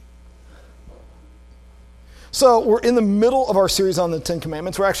So we're in the middle of our series on the Ten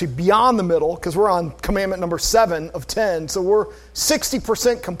Commandments. We're actually beyond the middle because we're on commandment number 7 of 10. So we're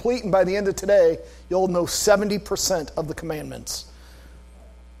 60% complete, and by the end of today, you'll know 70% of the commandments,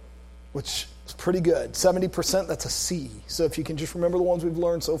 which is pretty good. 70%, that's a C. So if you can just remember the ones we've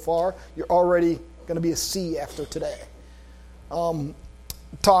learned so far, you're already going to be a C after today.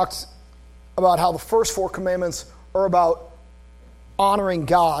 Talked about how the first 4 commandments are about honoring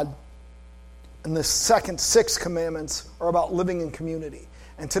God, and the second 6 commandments are about living in community.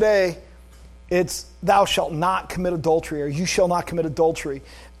 And today, it's thou shalt not commit adultery, or you shall not commit adultery.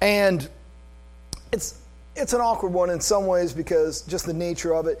 And it's an awkward one in some ways because just the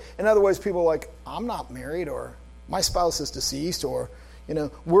nature of it. In other ways, people are like, I'm not married, or my spouse is deceased, or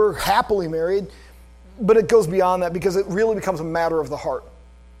we're happily married. But it goes beyond that because it really becomes a matter of the heart.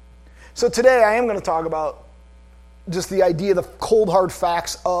 So today I am going to talk about just the idea, the cold hard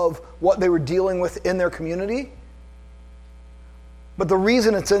facts of what they were dealing with in their community. But the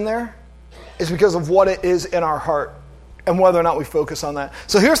reason it's in there is because of what it is in our heart and whether or not we focus on that.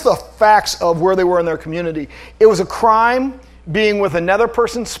 So here's the facts of where they were in their community. It was a crime being with another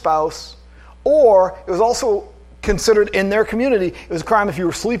person's spouse, or it was also considered in their community, it was a crime if you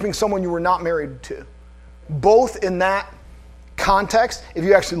were sleeping with someone you were not married to. Both in that context, if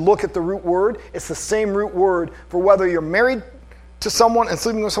you actually look at the root word, it's the same root word for whether you're married to someone and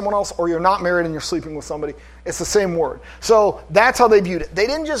sleeping with someone else, or you're not married and you're sleeping with somebody. It's the same word. So that's how they viewed it. They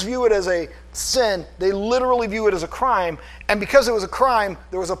didn't just view it as a sin, they literally view it as a crime, and because it was a crime,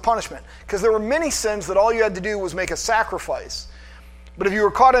 there was a punishment. Because there were many sins that all you had to do was make a sacrifice. But if you were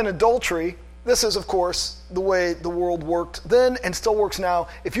caught in adultery, this is, of course, the way the world worked then and still works now.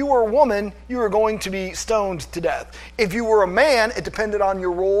 If you were a woman, you were going to be stoned to death. If you were a man, it depended on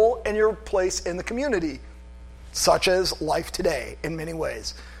your role and your place in the community, such as life today in many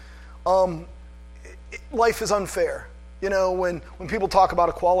ways. Life is unfair. When people talk about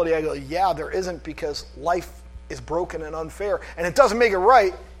equality, I go, yeah, there isn't, because life is broken and unfair. And it doesn't make it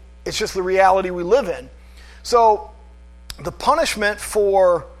right. It's just the reality we live in. So the punishment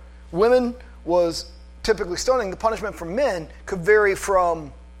for women was typically stoning. The punishment for men could vary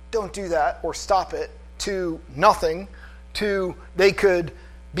from don't do that or stop it to nothing to they could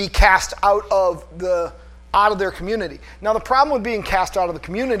be cast out of their community. Now the problem with being cast out of the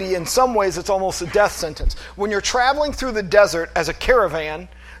community, in some ways it's almost a death sentence. When you're traveling through the desert as a caravan,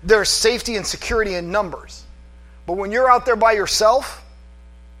 there's safety and security in numbers. But when you're out there by yourself,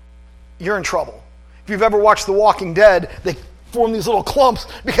 you're in trouble. If you've ever watched The Walking Dead, they form these little clumps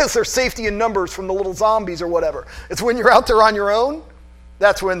because there's safety in numbers from the little zombies or whatever. It's when you're out there on your own,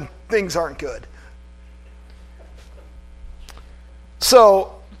 that's when things aren't good.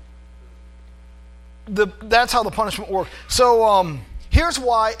 So that's how the punishment worked. So here's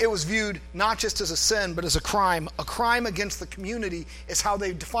why it was viewed not just as a sin, but as a crime. A crime against the community is how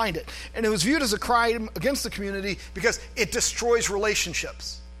they defined it. And it was viewed as a crime against the community because it destroys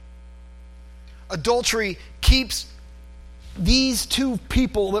relationships. Adultery keeps these two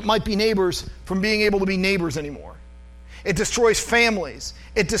people that might be neighbors from being able to be neighbors anymore. It destroys families.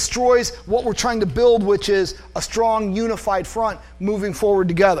 It destroys what we're trying to build, which is a strong, unified front moving forward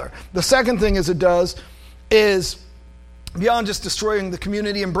together. The second thing it does is, beyond just destroying the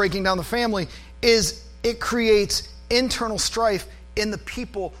community and breaking down the family, is it creates internal strife in the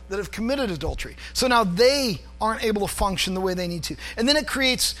people that have committed adultery. So now they aren't able to function the way they need to. And then it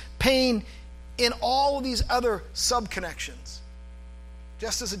creates pain in all of these other sub-connections,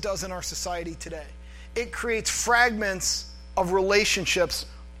 just as it does in our society today. It creates fragments of relationships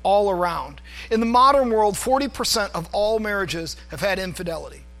all around. In the modern world, 40% of all marriages have had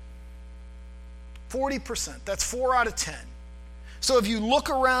infidelity. 40%. That's 4 out of 10. So if you look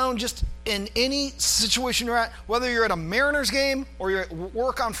around just in any situation you're at, whether you're at a Mariners game or you're at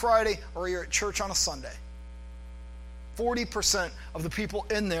work on Friday or you're at church on a Sunday, 40% of the people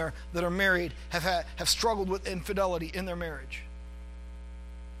in there that are married have struggled with infidelity in their marriage.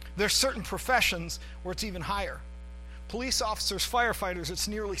 There's certain professions where it's even higher. Police officers, firefighters, it's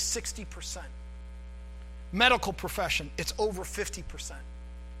nearly 60%. Medical profession, it's over 50%.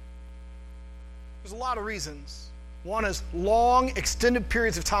 There's a lot of reasons. One is long, extended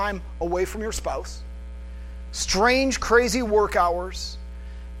periods of time away from your spouse, strange, crazy work hours,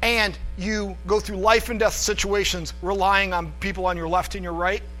 and you go through life and death situations relying on people on your left and your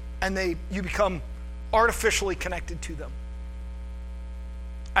right, and you become artificially connected to them.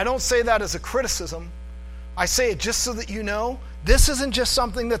 I don't say that as a criticism. I say it just so that you know this isn't just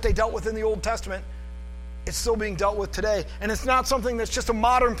something that they dealt with in the Old Testament. It's still being dealt with today. And it's not something that's just a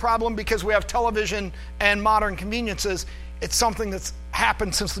modern problem because we have television and modern conveniences. It's something that's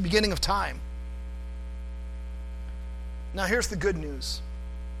happened since the beginning of time. Now here's the good news.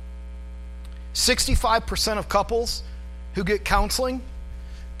 65% of couples who get counseling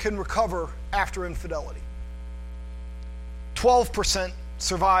can recover after infidelity. 12%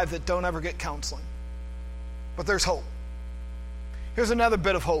 survive that don't ever get counseling. But there's hope. Here's another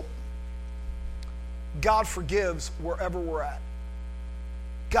bit of hope. God forgives wherever we're at.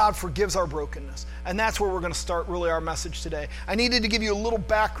 God forgives our brokenness. And that's where we're going to start really our message today. I needed to give you a little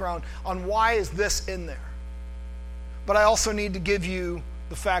background on why is this in there. But I also need to give you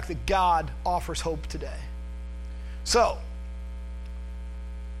the fact that God offers hope today. So,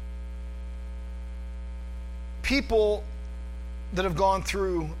 people that have gone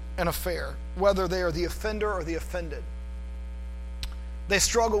through an affair, whether they are the offender or the offended, they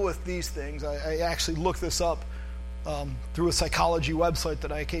struggle with these things. I actually looked this up through a psychology website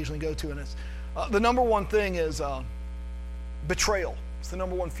that I occasionally go to, and it's the number one thing is betrayal. It's the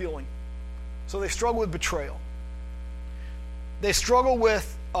number one feeling. So they struggle with betrayal. They struggle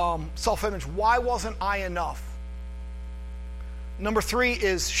with self-image. Why wasn't I enough? Number 3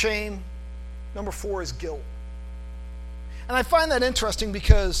 is shame. Number 4 is guilt. And I find that interesting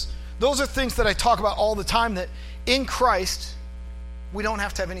because those are things that I talk about all the time, that in Christ, we don't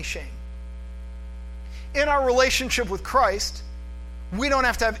have to have any shame. In our relationship with Christ, we don't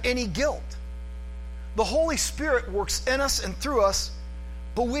have to have any guilt. The Holy Spirit works in us and through us,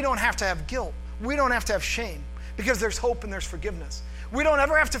 but we don't have to have guilt. We don't have to have shame because there's hope and there's forgiveness. We don't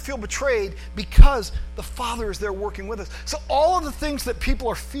ever have to feel betrayed because the Father is there working with us. So all of the things that people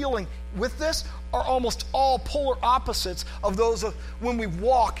are feeling with this are almost all polar opposites of those of when we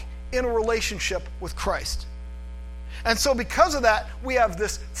walk in a relationship with Christ. And so because of that, we have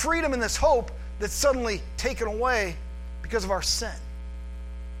this freedom and this hope that's suddenly taken away because of our sin.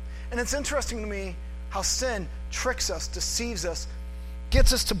 And it's interesting to me how sin tricks us, deceives us,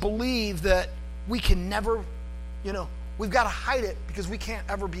 gets us to believe that we can never, we've got to hide it because we can't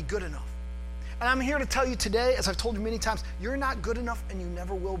ever be good enough. And I'm here to tell you today, as I've told you many times, you're not good enough and you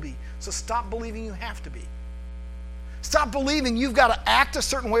never will be. So stop believing you have to be. Stop believing you've got to act a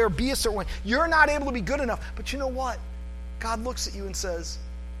certain way or be a certain way. You're not able to be good enough. But you know what? God looks at you and says,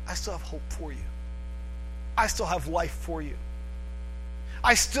 I still have hope for you. I still have life for you.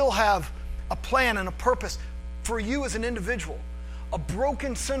 I still have a plan and a purpose for you as an individual, a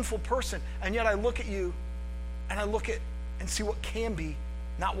broken, sinful person. And yet I look at you and I look at and see what can be,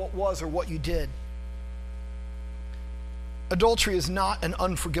 not what was or what you did. Adultery is not an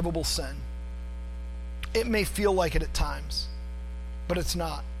unforgivable sin. It may feel like it at times, but it's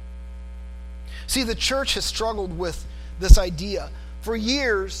not. See, the church has struggled with this idea. For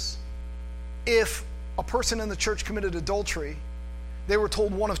years, if a person in the church committed adultery, they were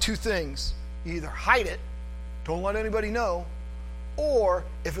told one of two things. You either hide it, don't let anybody know, or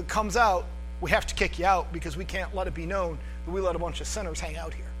if it comes out, we have to kick you out because we can't let it be known that we let a bunch of sinners hang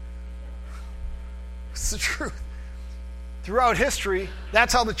out here. It's the truth. Throughout history,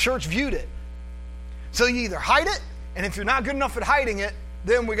 that's how the church viewed it. So you either hide it, and if you're not good enough at hiding it,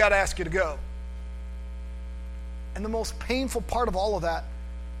 then we got to ask you to go. And the most painful part of all of that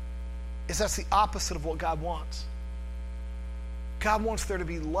is that's the opposite of what God wants. God wants there to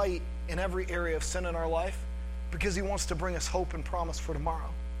be light in every area of sin in our life because he wants to bring us hope and promise for tomorrow.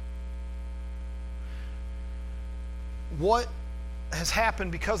 What has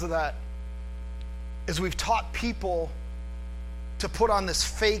happened because of that is we've taught people to put on this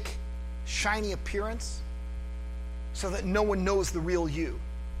fake, shiny appearance so that no one knows the real you.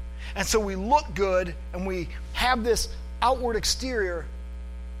 And so we look good and we have this outward exterior,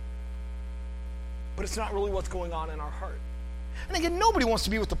 but it's not really what's going on in our heart. And again, nobody wants to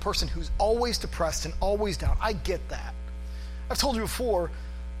be with the person who's always depressed and always down. I get that. I've told you before,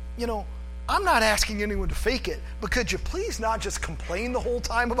 I'm not asking anyone to fake it, but could you please not just complain the whole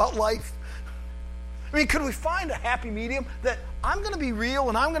time about life? I mean, could we find a happy medium that I'm going to be real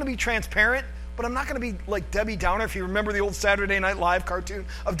and I'm going to be transparent, but I'm not going to be like Debbie Downer. If you remember the old Saturday Night Live cartoon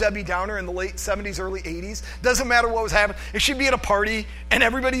of Debbie Downer in the late 70s, early 80s, doesn't matter what was happening. If she'd be at a party and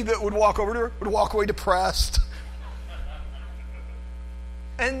everybody that would walk over to her would walk away depressed.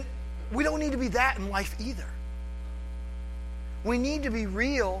 And we don't need to be that in life either. We need to be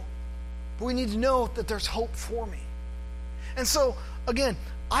real, but we need to know that there's hope for me. And so, again,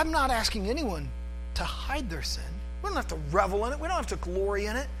 I'm not asking anyone to hide their sin. We don't have to revel in it. We don't have to glory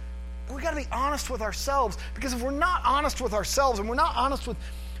in it. But we got to be honest with ourselves, because if we're not honest with ourselves and we're not honest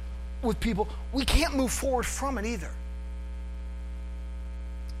with people, we can't move forward from it either.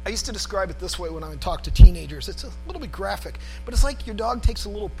 I used to describe it this way when I would talk to teenagers. It's a little bit graphic, but it's like your dog takes a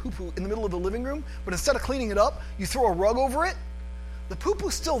little poo-poo in the middle of the living room, but instead of cleaning it up, you throw a rug over it. The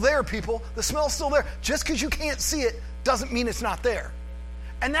poo-poo's still there, people. The smell's still there. Just because you can't see it doesn't mean it's not there.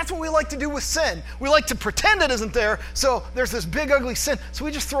 And that's what we like to do with sin. We like to pretend it isn't there, so there's this big ugly sin, so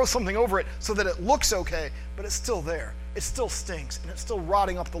we just throw something over it so that it looks okay, but it's still there. It still stinks, and it's still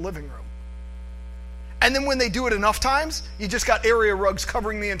rotting up the living room. And then when they do it enough times, you just got area rugs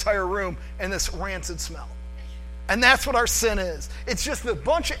covering the entire room and this rancid smell. And that's what our sin is. It's just a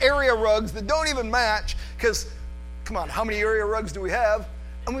bunch of area rugs that don't even match because, come on, how many area rugs do we have?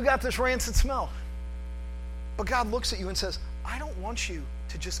 And we've got this rancid smell. But God looks at you and says, I don't want you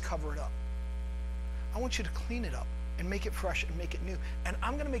to just cover it up. I want you to clean it up and make it fresh and make it new. And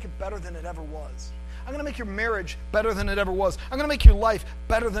I'm going to make it better than it ever was. I'm going to make your marriage better than it ever was. I'm going to make your life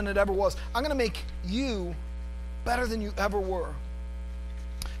better than it ever was. I'm going to make you better than you ever were.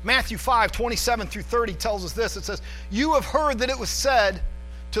 Matthew 5:27-30 tells us this. It says, you have heard that it was said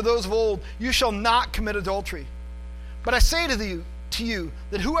to those of old, you shall not commit adultery. But I say to you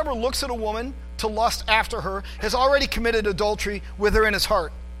that whoever looks at a woman to lust after her has already committed adultery with her in his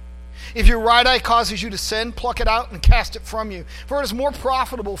heart. If your right eye causes you to sin, pluck it out and cast it from you. For it is more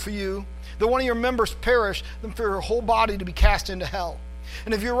profitable for you that one of your members perish than for your whole body to be cast into hell.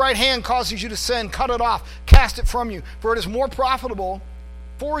 And if your right hand causes you to sin, cut it off, cast it from you. For it is more profitable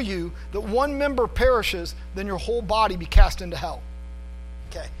for you that one member perishes than your whole body be cast into hell.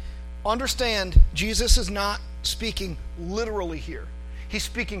 Okay. Understand, Jesus is not speaking literally here. He's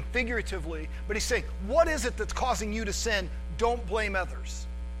speaking figuratively, but he's saying, what is it that's causing you to sin? Don't blame others.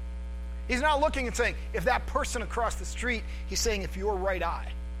 He's not looking and saying, if that person across the street, he's saying, if your right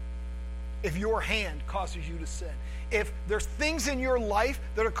eye, if your hand causes you to sin, if there's things in your life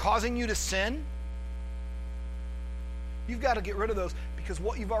that are causing you to sin, you've got to get rid of those, because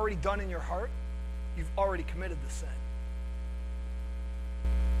what you've already done in your heart, you've already committed the sin.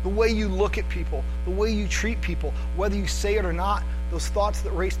 The way you look at people, the way you treat people, whether you say it or not, those thoughts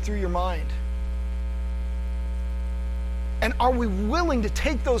that race through your mind. And are we willing to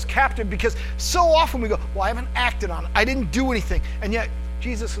take those captive? Because so often we go, well, I haven't acted on it. I didn't do anything. And yet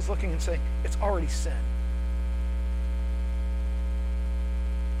Jesus is looking and saying, it's already sin.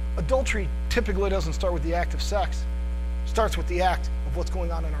 Adultery typically doesn't start with the act of sex. It starts with the act of what's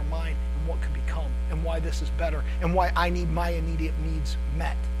going on in our mind and what could become and why this is better and why I need my immediate needs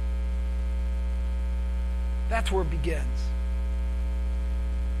met. That's where it begins.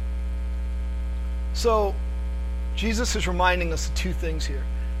 So, Jesus is reminding us of two things here.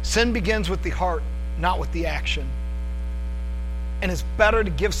 Sin begins with the heart, not with the action. And it's better to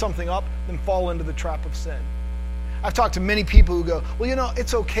give something up than fall into the trap of sin. I've talked to many people who go, well, you know,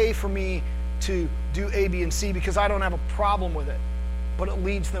 it's okay for me to do A, B, and C because I don't have a problem with it. But it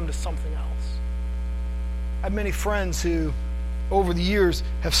leads them to something else. I have many friends who, over the years,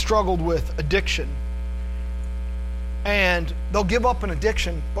 have struggled with addiction. And they'll give up an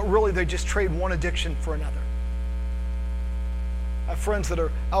addiction, but really they just trade one addiction for another. I have friends that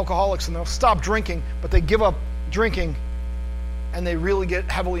are alcoholics and they'll stop drinking, but they give up drinking and they really get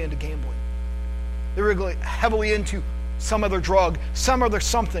heavily into gambling. They're really heavily into some other drug, some other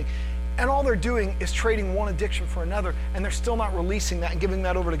something. And all they're doing is trading one addiction for another, and they're still not releasing that and giving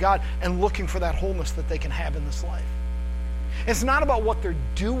that over to God and looking for that wholeness that they can have in this life. It's not about what they're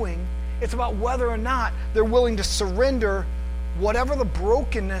doing. It's about whether or not they're willing to surrender whatever the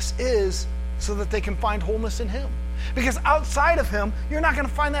brokenness is so that they can find wholeness in Him. Because outside of Him, you're not going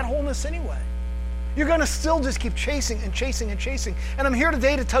to find that wholeness anyway. You're going to still just keep chasing and chasing and chasing. And I'm here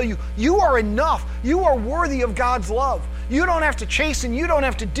today to tell you, you are enough. You are worthy of God's love. You don't have to chase and you don't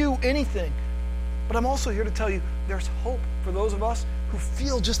have to do anything. But I'm also here to tell you, there's hope for those of us who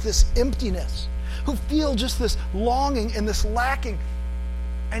feel just this emptiness, who feel just this longing and this lacking.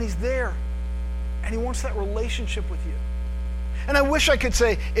 And He's there. And He wants that relationship with you. And I wish I could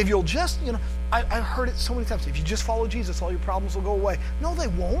say, if you'll just, I heard it so many times, if you just follow Jesus, all your problems will go away. No, they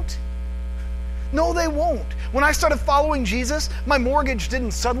won't. No, they won't. When I started following Jesus, my mortgage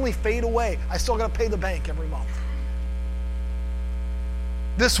didn't suddenly fade away. I still got to pay the bank every month.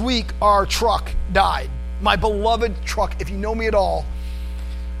 This week, our truck died. My beloved truck, if you know me at all.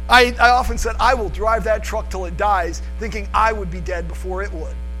 I often said, I will drive that truck till it dies, thinking I would be dead before it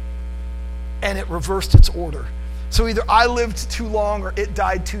would. And it reversed its order. So either I lived too long or it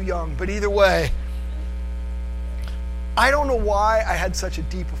died too young. But either way, I don't know why I had such a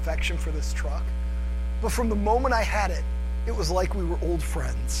deep affection for this truck. But from the moment I had it, it was like we were old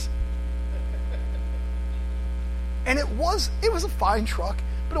friends. And it was a fine truck,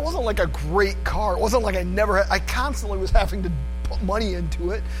 but it wasn't like a great car. It wasn't like I constantly was having to put money into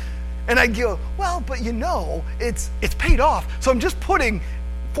it. And I'd go, well, but it's paid off. So I'm just putting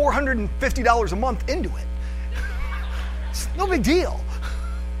 $450 a month into it. It's no big deal.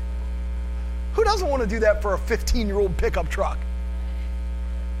 Who doesn't want to do that for a 15-year-old pickup truck?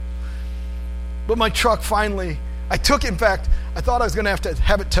 But my truck finally, I thought I was going to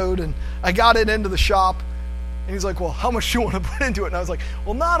have it towed, and I got it into the shop, and he's like, well, how much do you want to put into it? And I was like,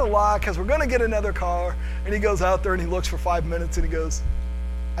 well, not a lot, because we're going to get another car. And he goes out there, and he looks for 5 minutes, and he goes,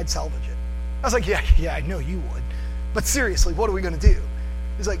 I'd salvage it. I was like, yeah, I know you would. But seriously, what are we going to do?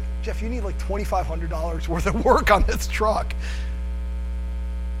 He's like, Jeff, you need like $2,500 worth of work on this truck.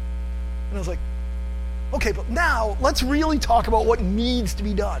 And I was like, okay, but now let's really talk about what needs to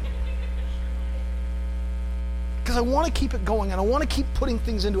be done. Because I want to keep it going, and I want to keep putting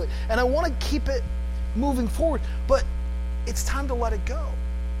things into it, and I want to keep it moving forward, but it's time to let it go.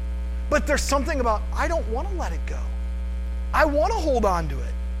 But there's something about, I don't want to let it go. I want to hold on to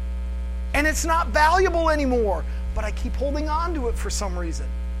it. And it's not valuable anymore, but I keep holding on to it for some reason.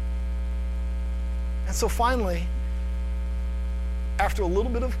 And so finally, after a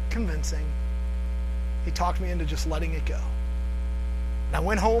little bit of convincing, he talked me into just letting it go. And I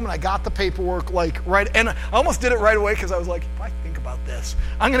went home and I got the paperwork and I almost did it right away because I was like, if I think about this,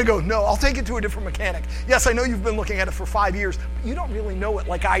 I'm going to go, no, I'll take it to a different mechanic. Yes, I know you've been looking at it for 5 years, but you don't really know it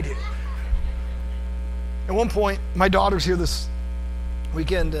like I do. At one point, my daughter's here this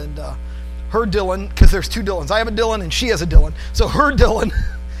weekend, and her Dylan, because there's two Dylans. I have a Dylan and she has a Dylan. So her Dylan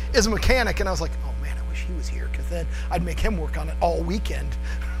is a mechanic, and I was like, oh man, I wish he was here, because then I'd make him work on it all weekend.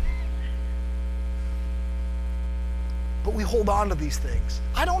 But we hold on to these things.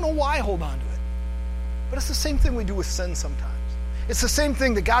 I don't know why I hold on to it. But it's the same thing we do with sin sometimes. It's the same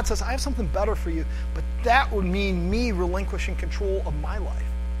thing that God says, I have something better for you, but that would mean me relinquishing control of my life.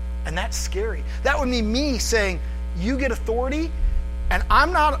 And that's scary. That would mean me saying, you get authority, and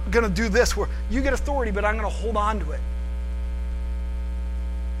I'm not going to do this where you get authority, but I'm going to hold on to it.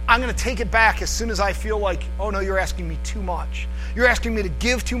 I'm going to take it back as soon as I feel like, oh no, you're asking me too much. You're asking me to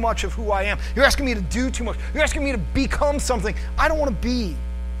give too much of who I am. You're asking me to do too much. You're asking me to become something I don't want to be.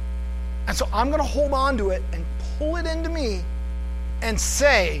 And so I'm going to hold on to it and pull it into me and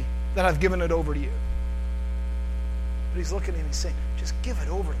say that I've given it over to you. But he's looking at me and he's saying, just give it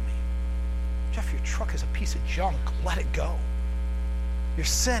over to me. Jeff, your truck is a piece of junk. Let it go. Your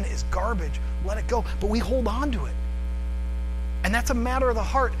sin is garbage. Let it go. But we hold on to it. And that's a matter of the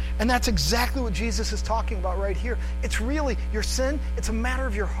heart. And that's exactly what Jesus is talking about right here. It's really, your sin, it's a matter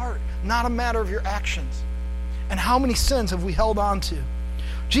of your heart, not a matter of your actions. And how many sins have we held on to?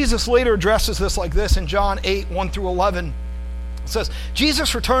 Jesus later addresses this like this in John 8, 1 through 11. It says,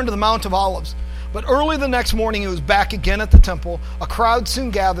 Jesus returned to the Mount of Olives, but early the next morning he was back again at the temple. A crowd soon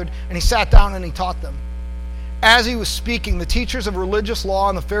gathered, and he sat down and he taught them. As he was speaking, the teachers of religious law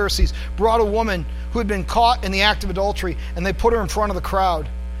and the Pharisees brought a woman who had been caught in the act of adultery, and they put her in front of the crowd.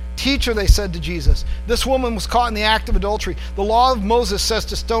 Teacher, they said to Jesus, this woman was caught in the act of adultery. The law of Moses says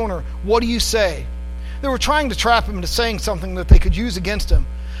to stone her. What do you say? They were trying to trap him into saying something that they could use against him.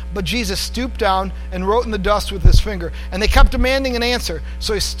 But Jesus stooped down and wrote in the dust with his finger, and they kept demanding an answer.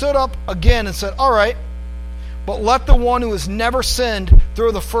 So he stood up again and said, all right, but let the one who has never sinned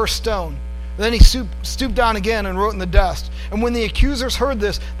throw the first stone. Then he stooped down again and wrote in the dust. And when the accusers heard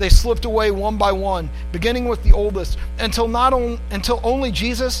this, they slipped away one by one, beginning with the oldest, until only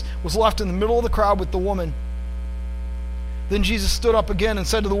Jesus was left in the middle of the crowd with the woman. Then Jesus stood up again and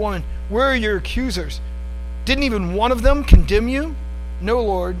said to the woman, where are your accusers? Didn't even one of them condemn you? No,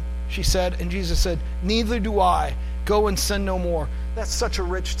 Lord, she said. And Jesus said, neither do I. Go and sin no more. That's such a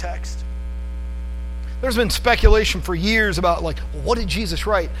rich text. There's been speculation for years about what did Jesus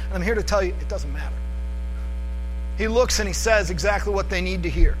write? And I'm here to tell you, it doesn't matter. He looks and he says exactly what they need to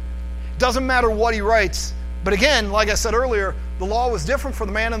hear. It doesn't matter what he writes. But again, like I said earlier, the law was different for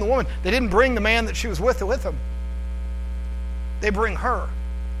the man and the woman. They didn't bring the man that she was with him. They bring her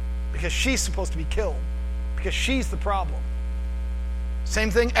because she's supposed to be killed, because she's the problem. Same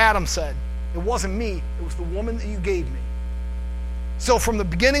thing Adam said. It wasn't me. It was the woman that you gave me. So from the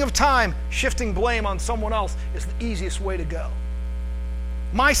beginning of time, shifting blame on someone else is the easiest way to go.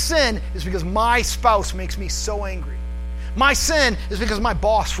 My sin is because my spouse makes me so angry. My sin is because my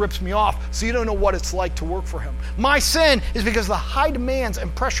boss rips me off, so you don't know what it's like to work for him. My sin is because the high demands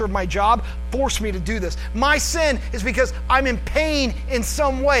and pressure of my job force me to do this. My sin is because I'm in pain in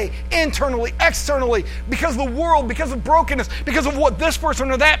some way, internally, externally, because of the world, because of brokenness, because of what this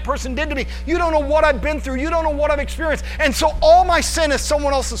person or that person did to me. You don't know what I've been through. You don't know what I've experienced. And so all my sin is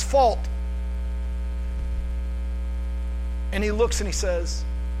someone else's fault. And he looks and he says,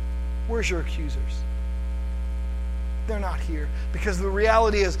 where's your accusers? They're not here. Because the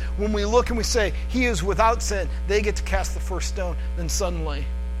reality is, when we look and we say, he is without sin, they get to cast the first stone, then suddenly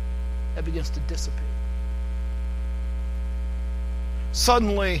that begins to dissipate.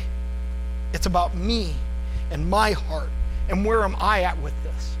 suddenly it's about me and my heart and where am I at with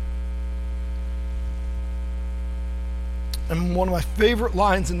this. And one of my favorite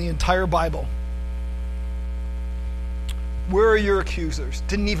lines in the entire Bible, where are your accusers?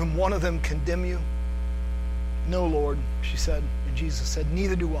 Didn't even one of them condemn you? No, Lord, she said. And Jesus said,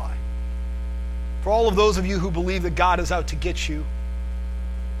 neither do I. For all of those of you who believe that God is out to get you,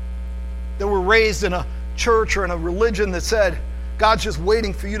 that were raised in a church or in a religion that said, God's just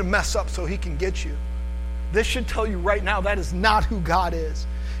waiting for you to mess up so he can get you. This should tell you right now that is not who God is.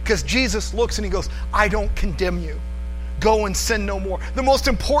 Because Jesus looks and he goes, I don't condemn you. Go and sin no more. The most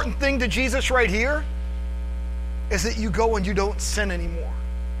important thing to Jesus right here is that you go and you don't sin anymore.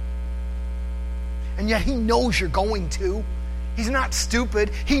 And yet he knows you're going to. He's not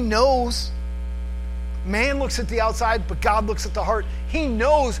stupid. He knows. Man looks at the outside, but God looks at the heart. He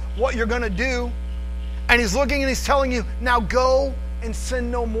knows what you're going to do. And he's looking and he's telling you, now go and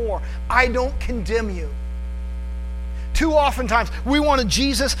sin no more. I don't condemn you. Too oftentimes, we want a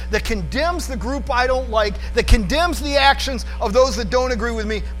Jesus that condemns the group I don't like, that condemns the actions of those that don't agree with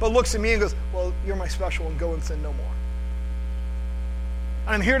me, but looks at me and goes, well, you're my special one, go and sin no more.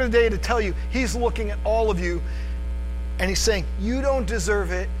 And I'm here today to tell you, he's looking at all of you and he's saying, you don't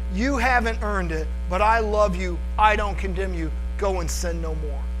deserve it, you haven't earned it, but I love you, I don't condemn you, go and sin no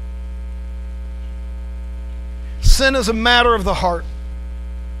more. Sin is a matter of the heart.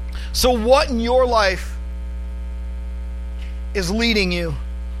 So what in your life is leading you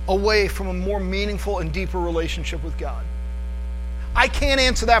away from a more meaningful and deeper relationship with God? I can't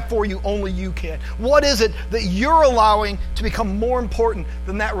answer that for you, only you can. What is it that you're allowing to become more important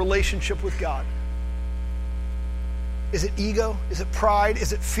than that relationship with God? Is it ego? Is it pride?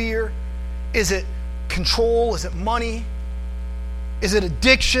 Is it fear? Is it control? Is it money? Is it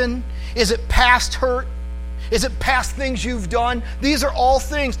addiction? Is it past hurt? Is it past things you've done? These are all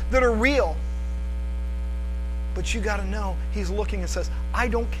things that are real. But you got to know, he's looking and says, I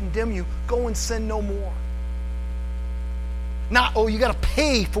don't condemn you. Go and sin no more. Not, oh, you got to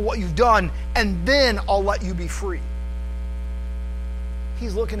pay for what you've done, and then I'll let you be free.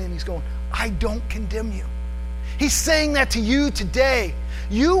 He's looking and he's going, I don't condemn you. He's saying that to you today.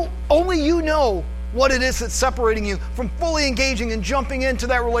 Only you know what it is that's separating you from fully engaging and jumping into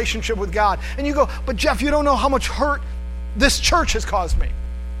that relationship with God. And you go, but Jeff, you don't know how much hurt this church has caused me.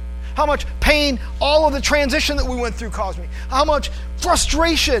 How much pain all of the transition that we went through caused me. How much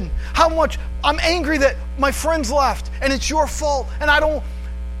frustration. How much I'm angry that my friends left and it's your fault and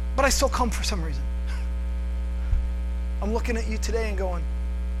but I still come for some reason. I'm looking at you today and going,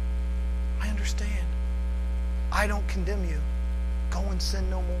 I understand. I don't condemn you. Go and sin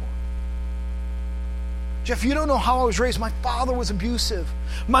no more. Jeff, you don't know how I was raised. My father was abusive.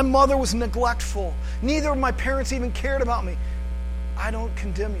 My mother was neglectful. Neither of my parents even cared about me. I don't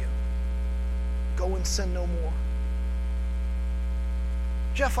condemn you. Go and sin no more.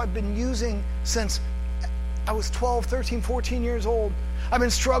 Jeff, I've been using since I was 12, 13, 14 years old. I've been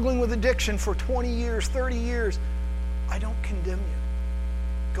struggling with addiction for 20 years, 30 years. I don't condemn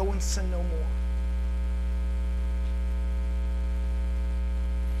you. Go and sin no more.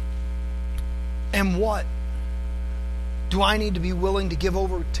 And what do I need to be willing to give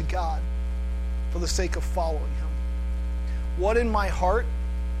over to God for the sake of following him? What in my heart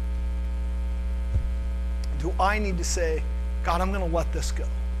do I need to say, God, I'm going to let this go.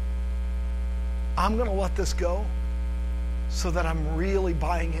 I'm going to let this go so that I'm really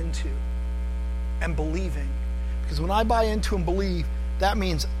buying into and believing. Because when I buy into and believe, that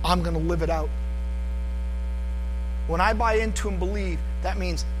means I'm going to live it out. When I buy into and believe, that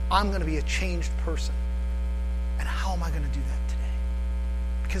means I'm going to be a changed person. And how am I going to do that today?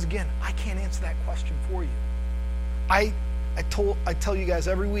 Because again, I can't answer that question for you. I tell you guys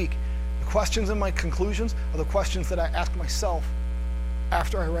every week, the questions and my conclusions are the questions that I ask myself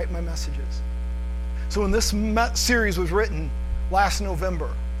after I write my messages. So when this series was written last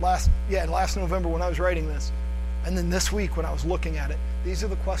November when I was writing this, and then this week when I was looking at it, these are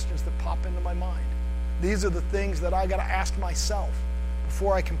the questions that pop into my mind. These are the things that I got to ask myself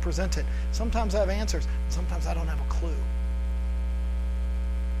before I can present it. Sometimes I have answers, sometimes I don't have a clue.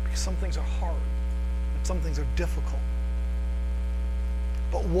 Because some things are hard, and some things are difficult.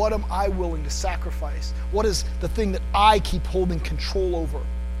 But what am I willing to sacrifice? What is the thing that I keep holding control over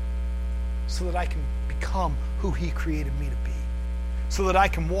so that I can become who he created me to be? So that I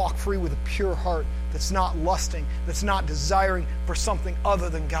can walk free with a pure heart that's not lusting, that's not desiring for something other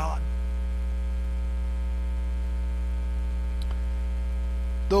than God.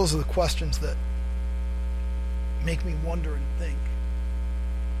 Those are the questions that make me wonder and think.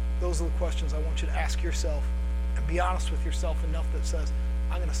 Those are the questions I want you to ask yourself And be honest with yourself enough that says,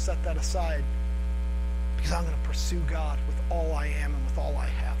 I'm going to set that aside because I'm going to pursue God with all I am and with all I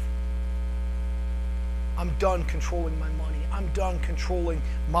have. I'm done controlling my money. I'm done controlling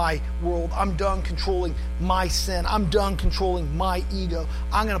my world. I'm done controlling my sin. I'm done controlling my ego.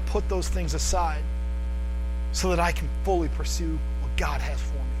 I'm going to put those things aside so that I can fully pursue what God has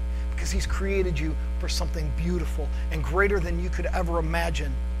for me. Because He's created you for something beautiful and greater than you could ever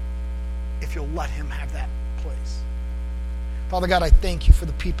imagine if you'll let Him have that place. Father God, I thank You for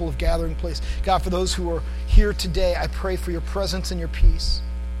the people of Gathering Place. God, for those who are here today, I pray for Your presence and Your peace.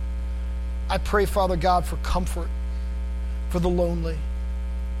 I pray, Father God, for comfort for the lonely.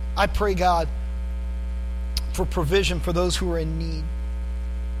 I pray, God, for provision for those who are in need.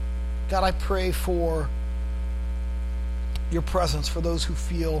 God, I pray for Your presence for those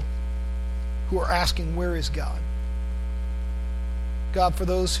who are asking, where is God? God, for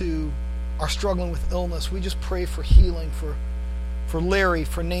those who are struggling with illness, we just pray for healing for Larry,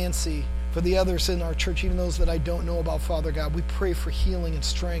 for Nancy, for the others in our church, even those that I don't know about, Father God. We pray for healing and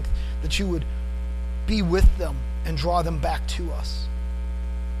strength, that You would be with them and draw them back to us.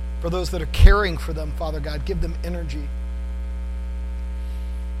 For those that are caring for them, Father God, give them energy.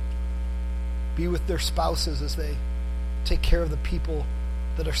 Be with their spouses as they take care of the people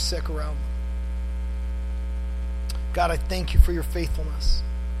that are sick around them. God, I thank You for Your faithfulness.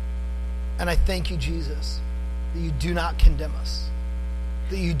 And I thank You, Jesus, that You do not condemn us,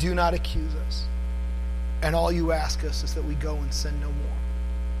 that You do not accuse us. And all You ask us is that we go and sin no more.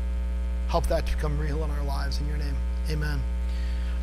 Help that to become real in our lives. In Your name, amen.